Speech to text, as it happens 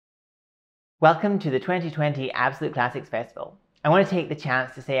Welcome to the 2020 Absolute Classics Festival. I want to take the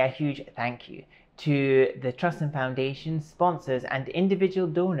chance to say a huge thank you to the Trust and Foundation, sponsors and individual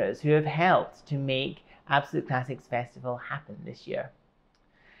donors who have helped to make Absolute Classics Festival happen this year.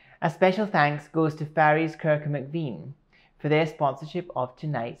 A special thanks goes to Fary's Kirk and McVean for their sponsorship of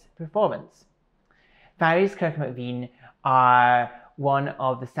tonight's performance. Fary's Kirk and McVean are one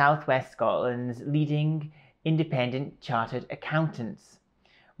of the South West Scotland's leading independent chartered accountants,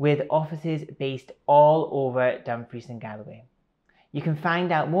 with offices based all over Dumfries and Galloway. You can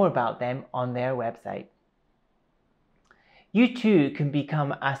find out more about them on their website. You too can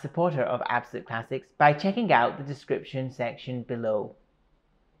become a supporter of Absolute Classics by checking out the description section below.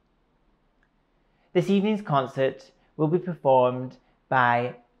 This evening's concert will be performed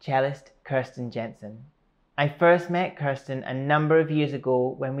by cellist Kirsten Jenson. I first met Kirsten a number of years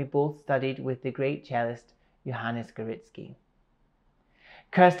ago when we both studied with the great cellist Johannes Garitsky.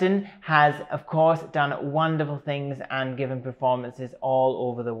 Kirsten has, of course, done wonderful things and given performances all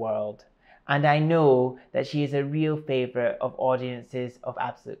over the world. And I know that she is a real favourite of audiences of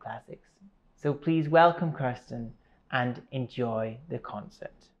Absolute Classics. So please welcome Kirsten and enjoy the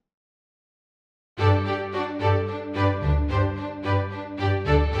concert.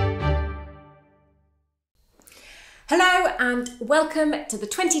 Hello and welcome to the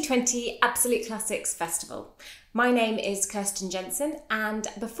 2020 Absolute Classics Festival. My name is Kirsten Jenson, and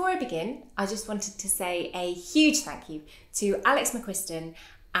before I begin, I just wanted to say a huge thank you to Alex McQuiston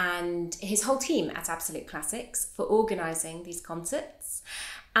and his whole team at Absolute Classics for organising these concerts,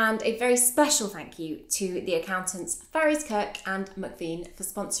 and a very special thank you to the accountants Fary's Kirk and McVean for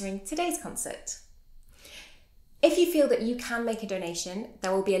sponsoring today's concert. If you feel that you can make a donation,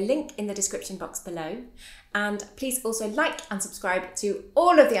 there will be a link in the description box below. And please also like and subscribe to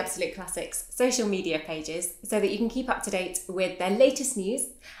all of the Absolute Classics social media pages so that you can keep up to date with their latest news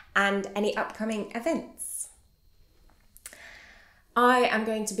and any upcoming events. I am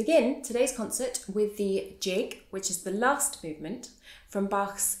going to begin today's concert with the Gigue, which is the last movement from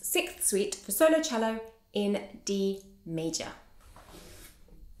Bach's 6th Suite for solo cello in D major.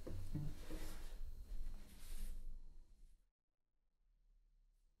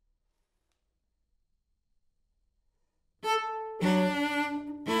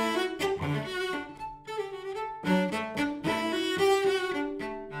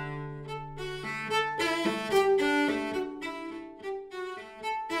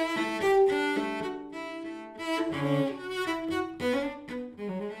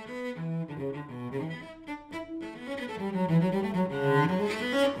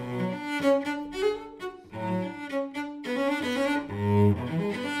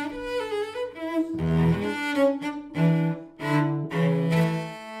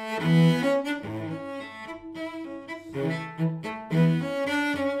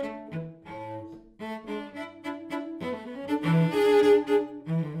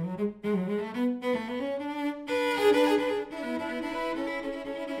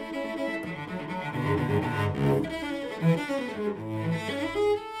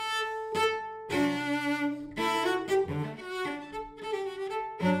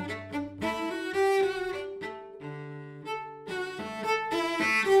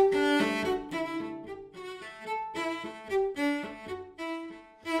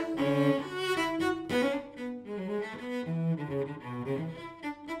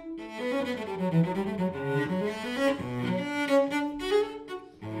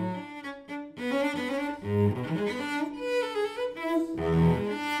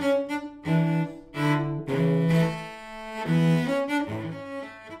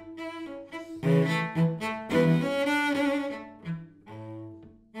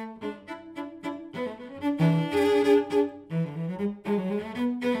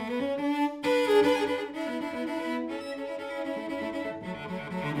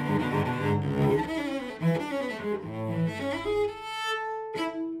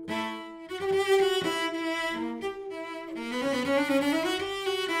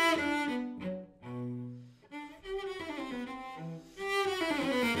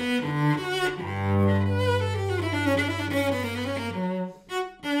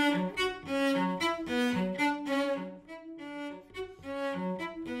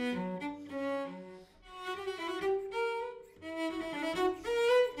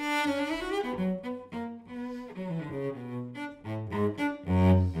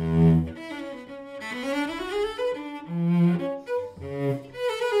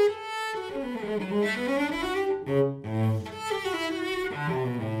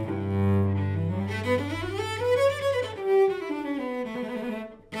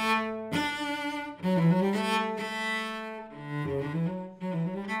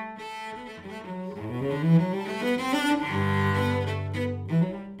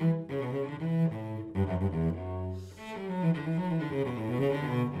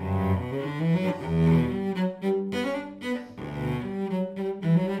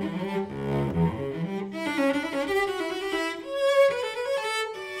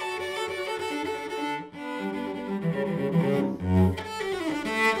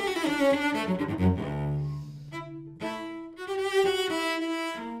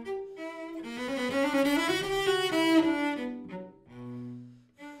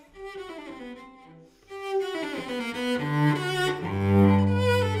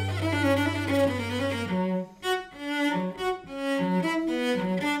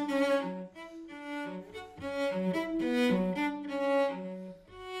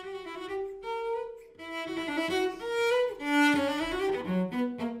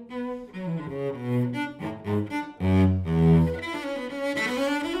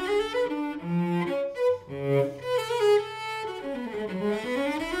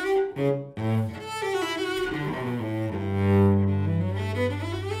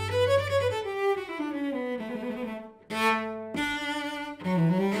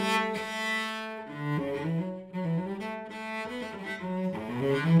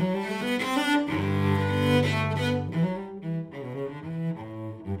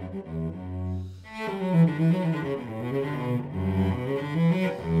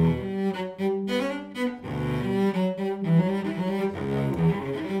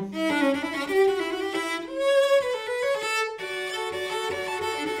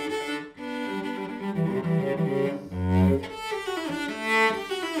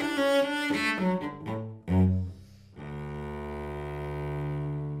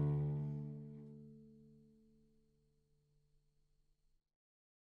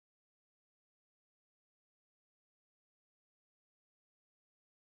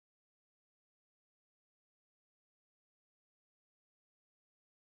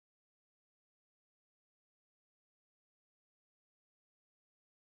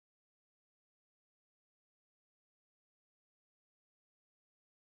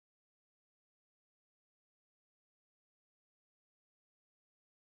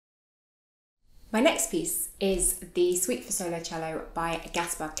 My next piece is the Suite for Solo Cello by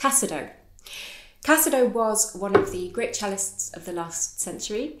Cassado. Cassado was one of the great cellists of the last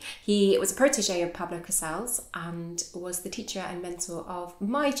century. He was a protege of Pablo Casals and was the teacher and mentor of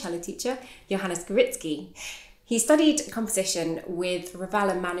my cello teacher, Johannes Goritzky. He studied composition with Ravel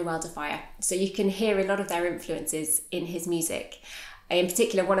and Manuel de Falla, so you can hear a lot of their influences in his music. In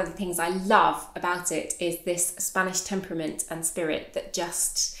particular, one of the things I love about it is this Spanish temperament and spirit that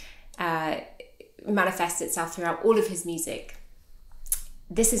just manifests itself throughout all of his music.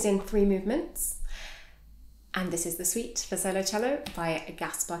 This is in 3 movements, and this is the Suite for Solo Cello by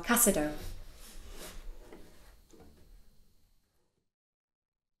Cassado.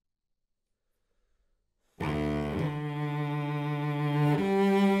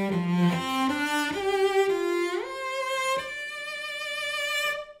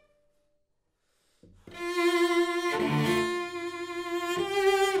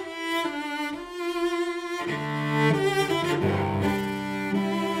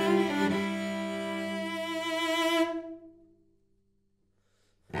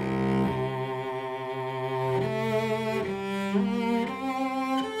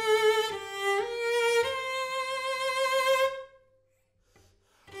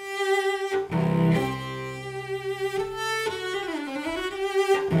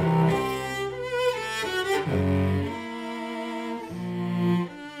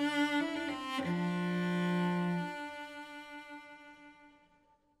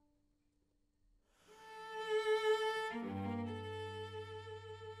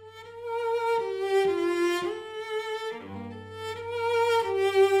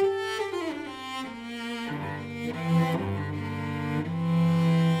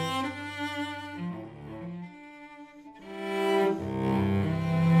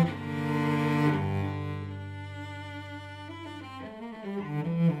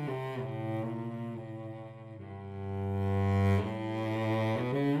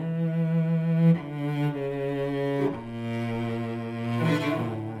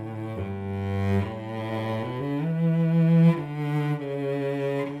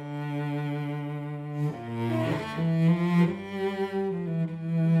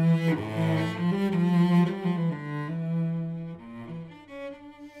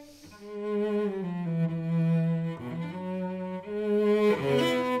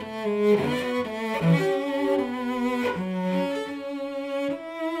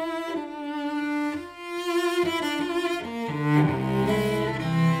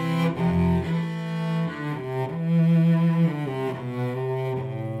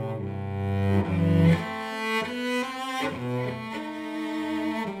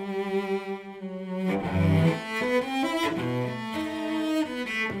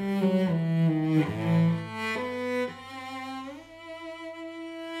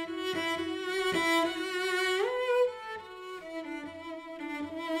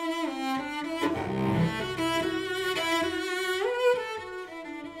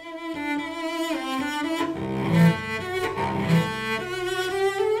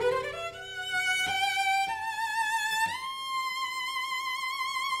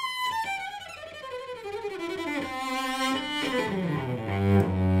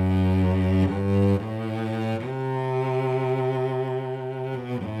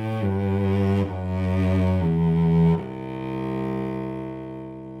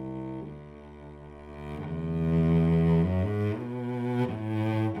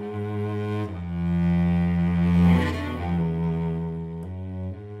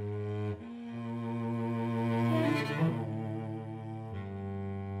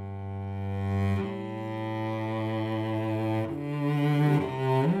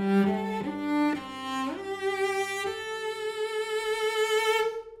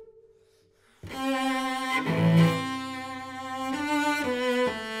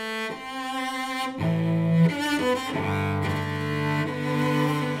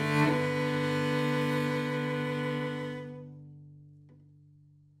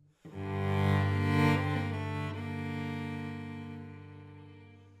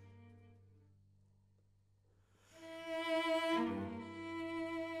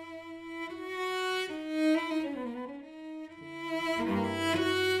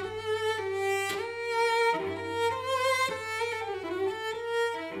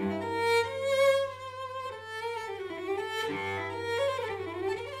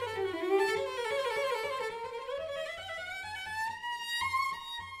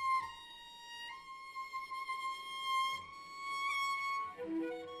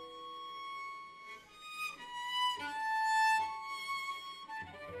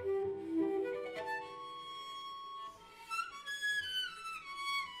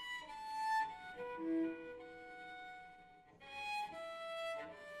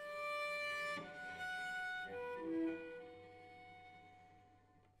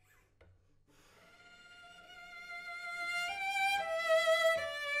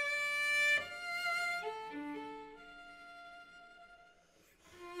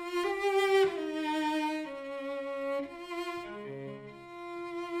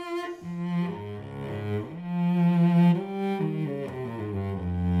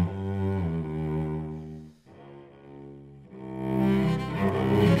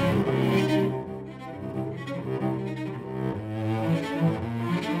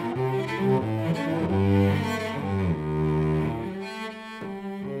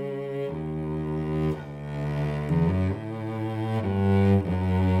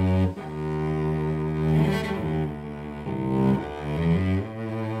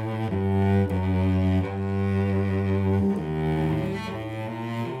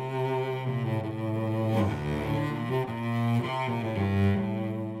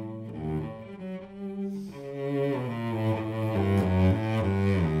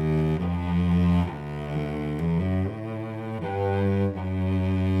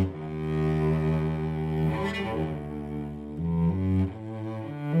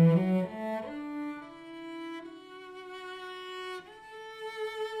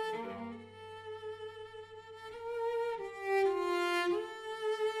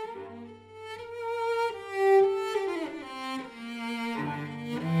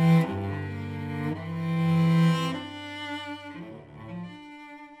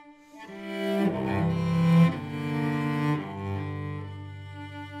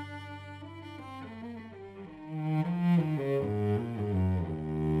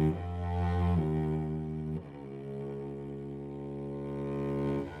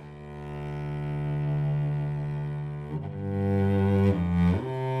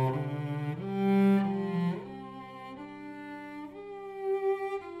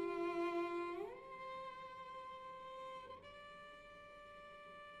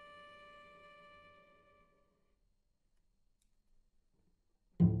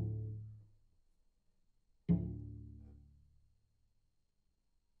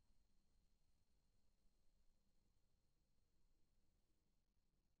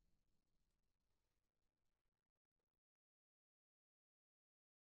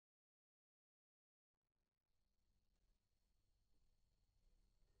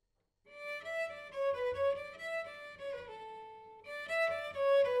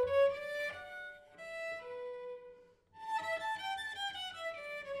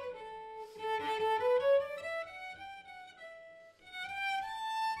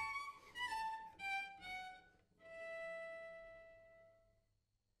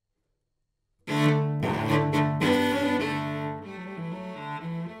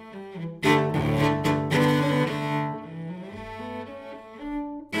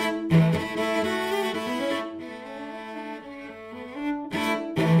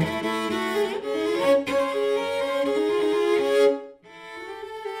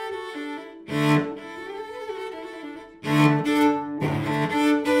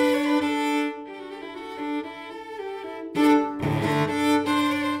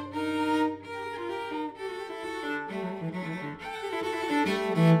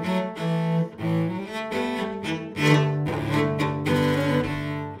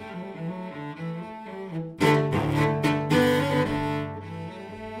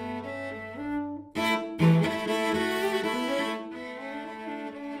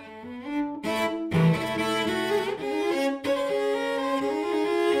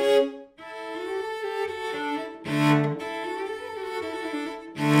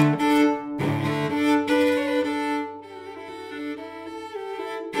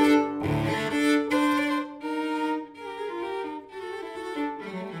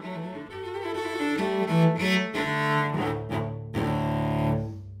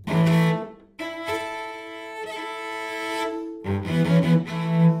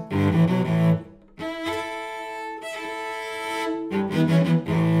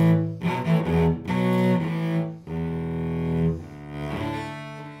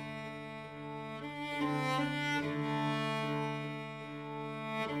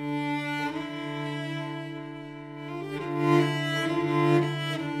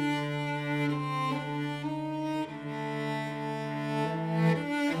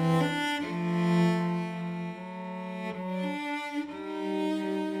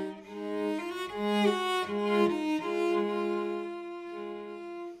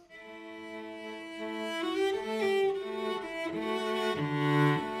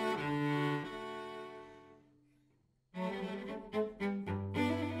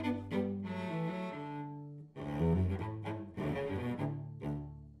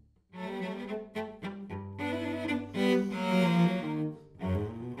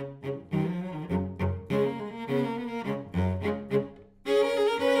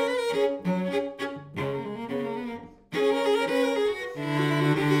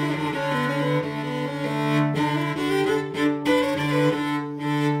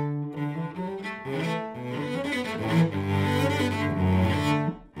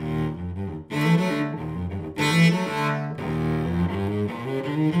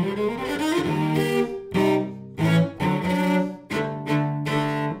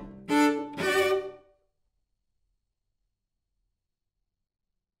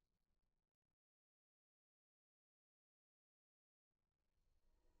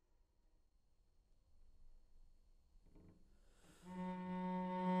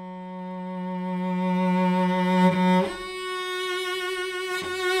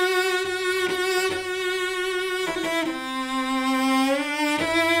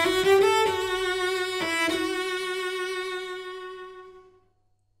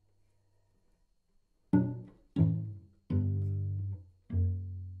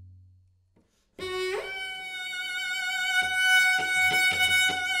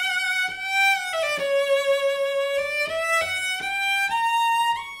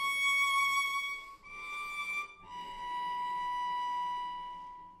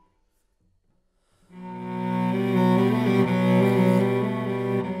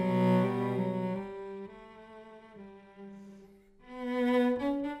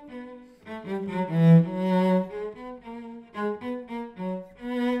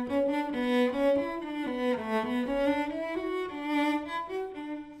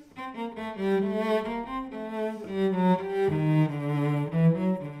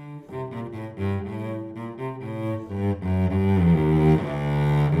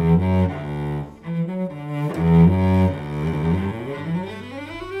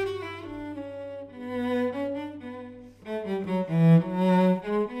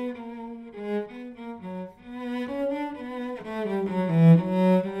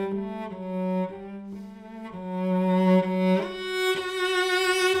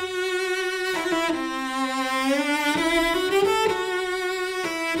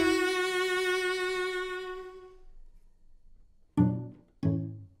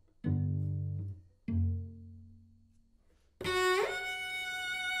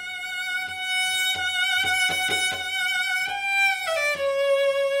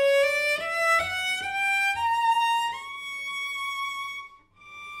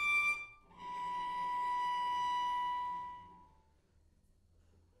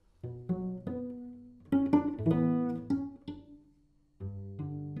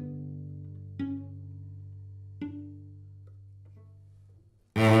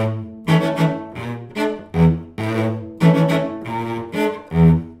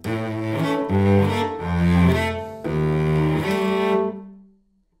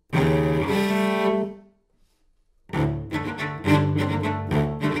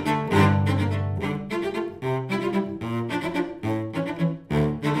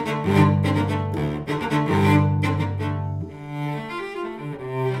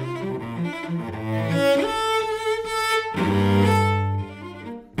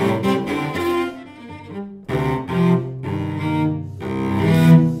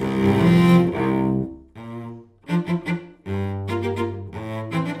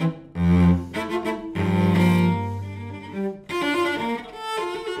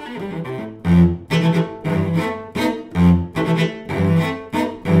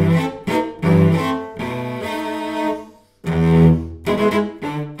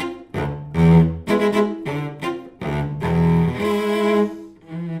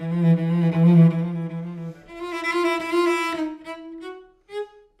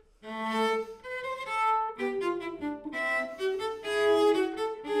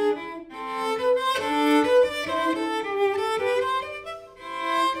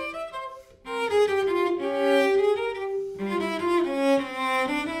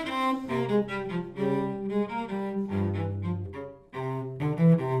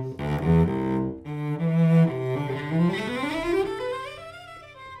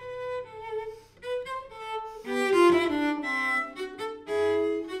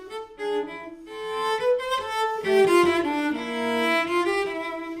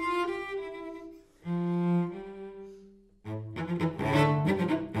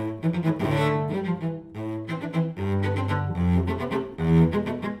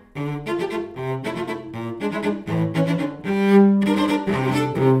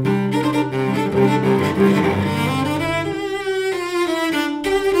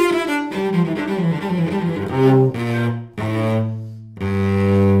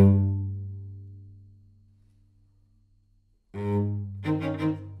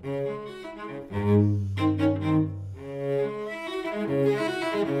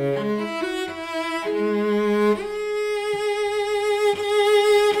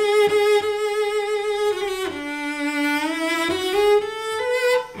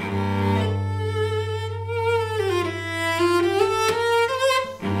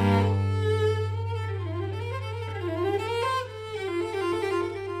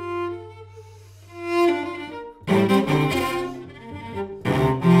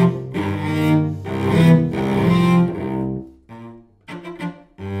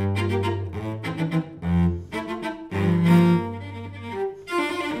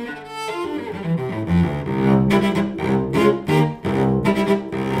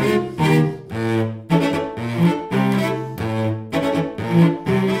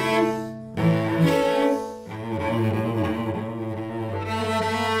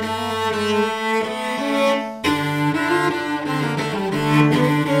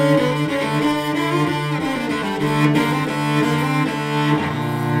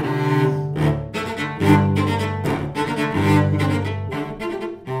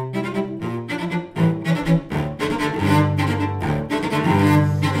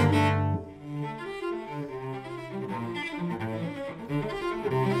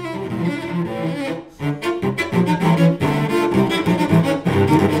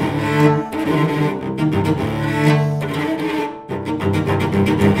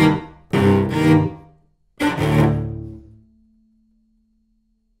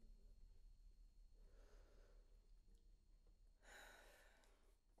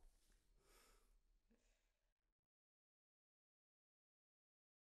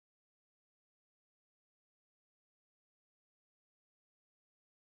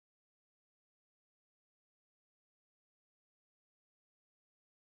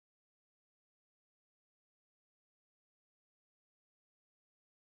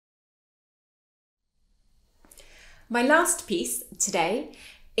 My last piece today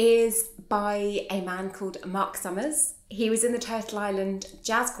is by a man called Mark Summers. He was in the Turtle Island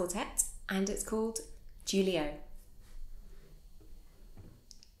Jazz Quartet and it's called Julio.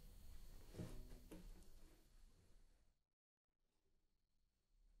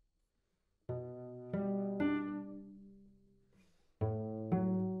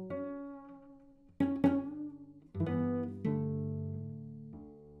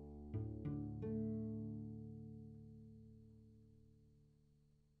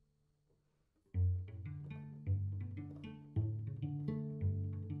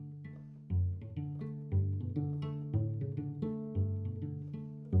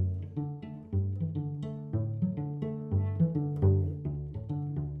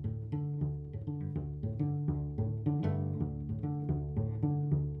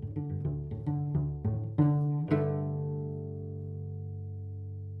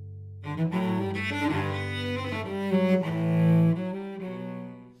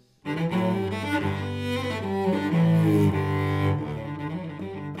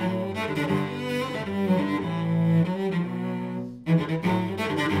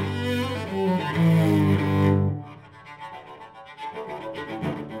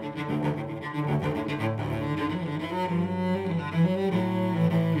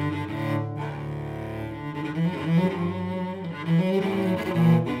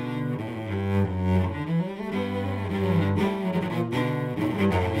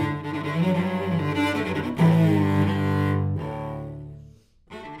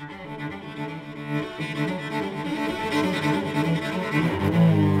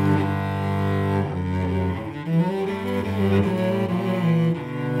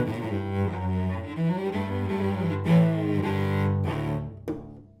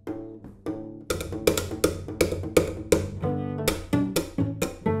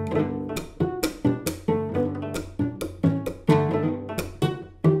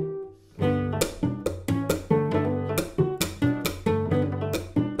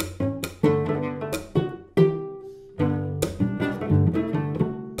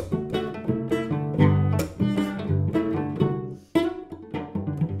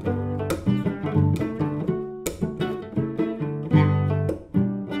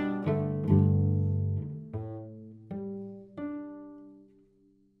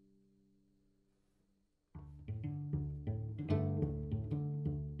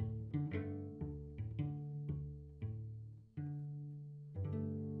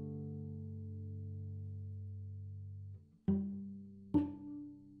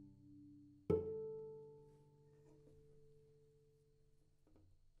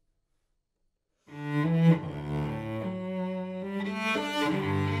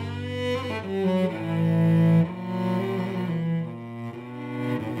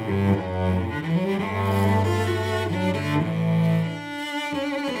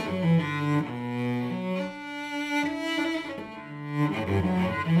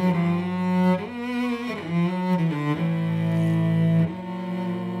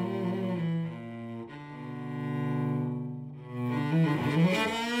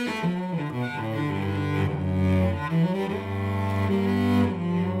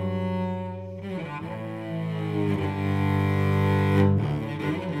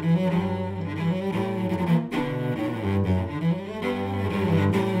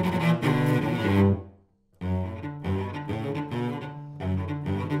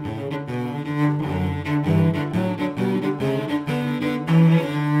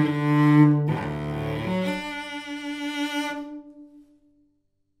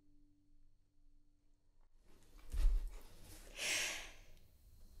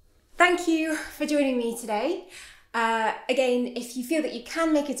 joining me today. Again, if you feel that you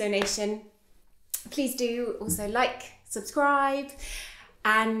can make a donation, please do also like, subscribe,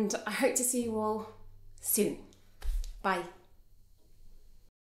 and I hope to see you all soon. Bye.